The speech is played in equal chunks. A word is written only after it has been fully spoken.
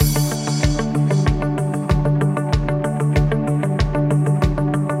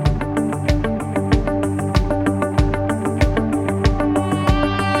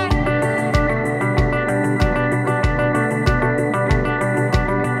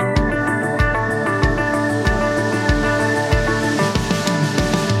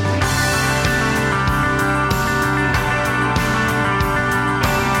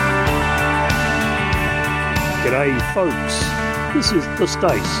folks, this is The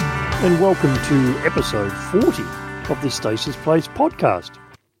Stace, and welcome to episode 40 of the Stace's Place podcast.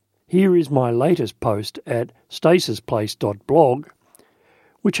 Here is my latest post at stacesplace.blog,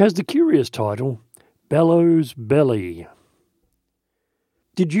 which has the curious title, Bellows Belly.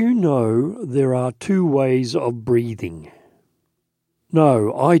 Did you know there are two ways of breathing?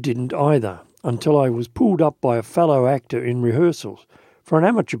 No, I didn't either, until I was pulled up by a fellow actor in rehearsals for an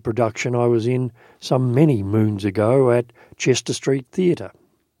amateur production I was in some many moons ago at Chester Street Theatre.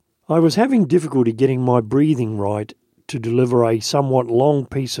 I was having difficulty getting my breathing right to deliver a somewhat long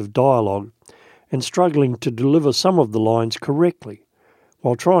piece of dialogue and struggling to deliver some of the lines correctly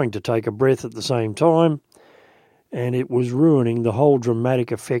while trying to take a breath at the same time, and it was ruining the whole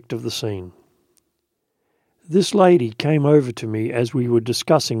dramatic effect of the scene. This lady came over to me as we were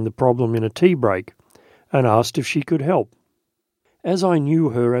discussing the problem in a tea break and asked if she could help. As I knew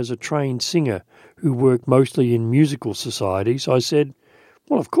her as a trained singer who worked mostly in musical societies, I said,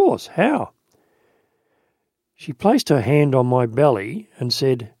 "Well, of course, how?" She placed her hand on my belly and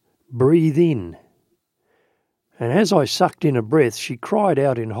said, "Breathe in." And as I sucked in a breath, she cried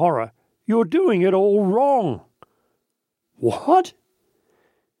out in horror, "You're doing it all wrong." What?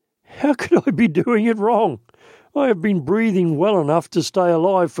 How could I be doing it wrong? I have been breathing well enough to stay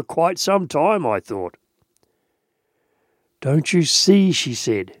alive for quite some time, I thought. "Don't you see," she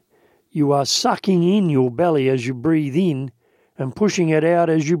said, "you are sucking in your belly as you breathe in and pushing it out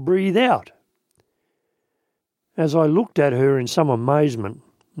as you breathe out." As I looked at her in some amazement,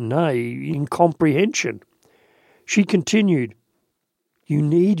 nay, incomprehension, she continued, "You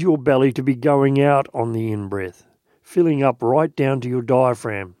need your belly to be going out on the in-breath, filling up right down to your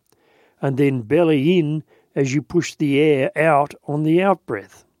diaphragm, and then belly in as you push the air out on the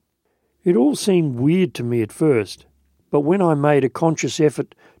out-breath." It all seemed weird to me at first, but when I made a conscious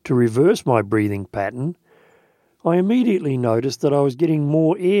effort to reverse my breathing pattern, I immediately noticed that I was getting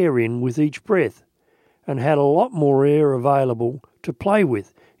more air in with each breath and had a lot more air available to play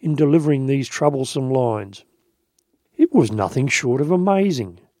with in delivering these troublesome lines. It was nothing short of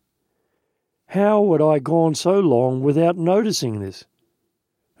amazing. How had I gone so long without noticing this?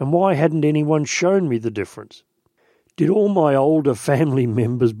 And why hadn't anyone shown me the difference? Did all my older family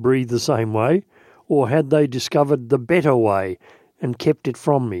members breathe the same way? Or had they discovered the better way and kept it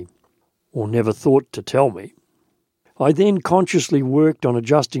from me, or never thought to tell me? I then consciously worked on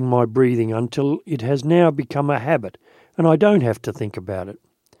adjusting my breathing until it has now become a habit and I don't have to think about it.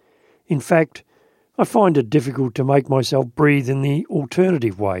 In fact, I find it difficult to make myself breathe in the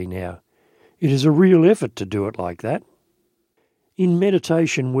alternative way now. It is a real effort to do it like that. In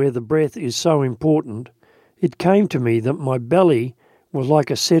meditation, where the breath is so important, it came to me that my belly was like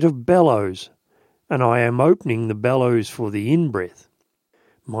a set of bellows, and I am opening the bellows for the in-breath.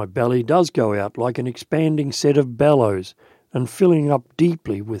 My belly does go out like an expanding set of bellows and filling up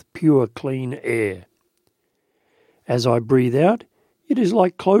deeply with pure, clean air. As I breathe out, it is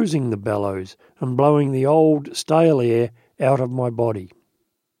like closing the bellows and blowing the old, stale air out of my body.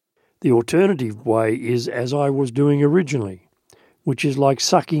 The alternative way is as I was doing originally, which is like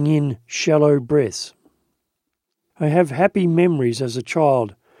sucking in shallow breaths. I have happy memories as a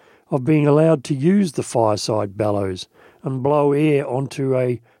child of being allowed to use the fireside bellows and blow air onto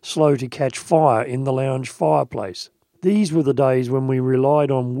a slow-to-catch fire in the lounge fireplace. These were the days when we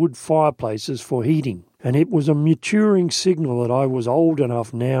relied on wood fireplaces for heating, and it was a maturing signal that I was old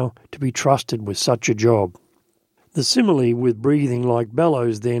enough now to be trusted with such a job. The simile with breathing like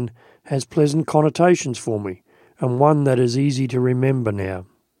bellows, then, has pleasant connotations for me, and one that is easy to remember now.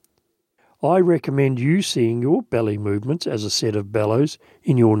 I recommend you seeing your belly movements as a set of bellows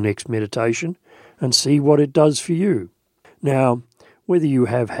in your next meditation and see what it does for you. Now, whether you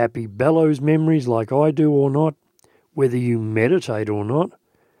have happy bellows memories like I do or not, whether you meditate or not,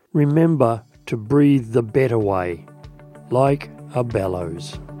 remember to breathe the better way, like a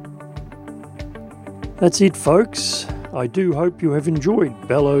bellows. That's it, folks. I do hope you have enjoyed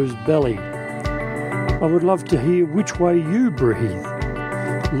Bellows Belly. I would love to hear which way you breathe.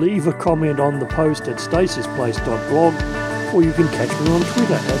 Leave a comment on the post at stacesplace.blog, or you can catch me on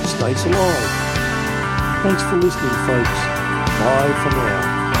Twitter at StaceAlive. Thanks for listening, folks. Bye for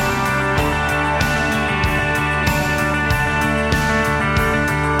now.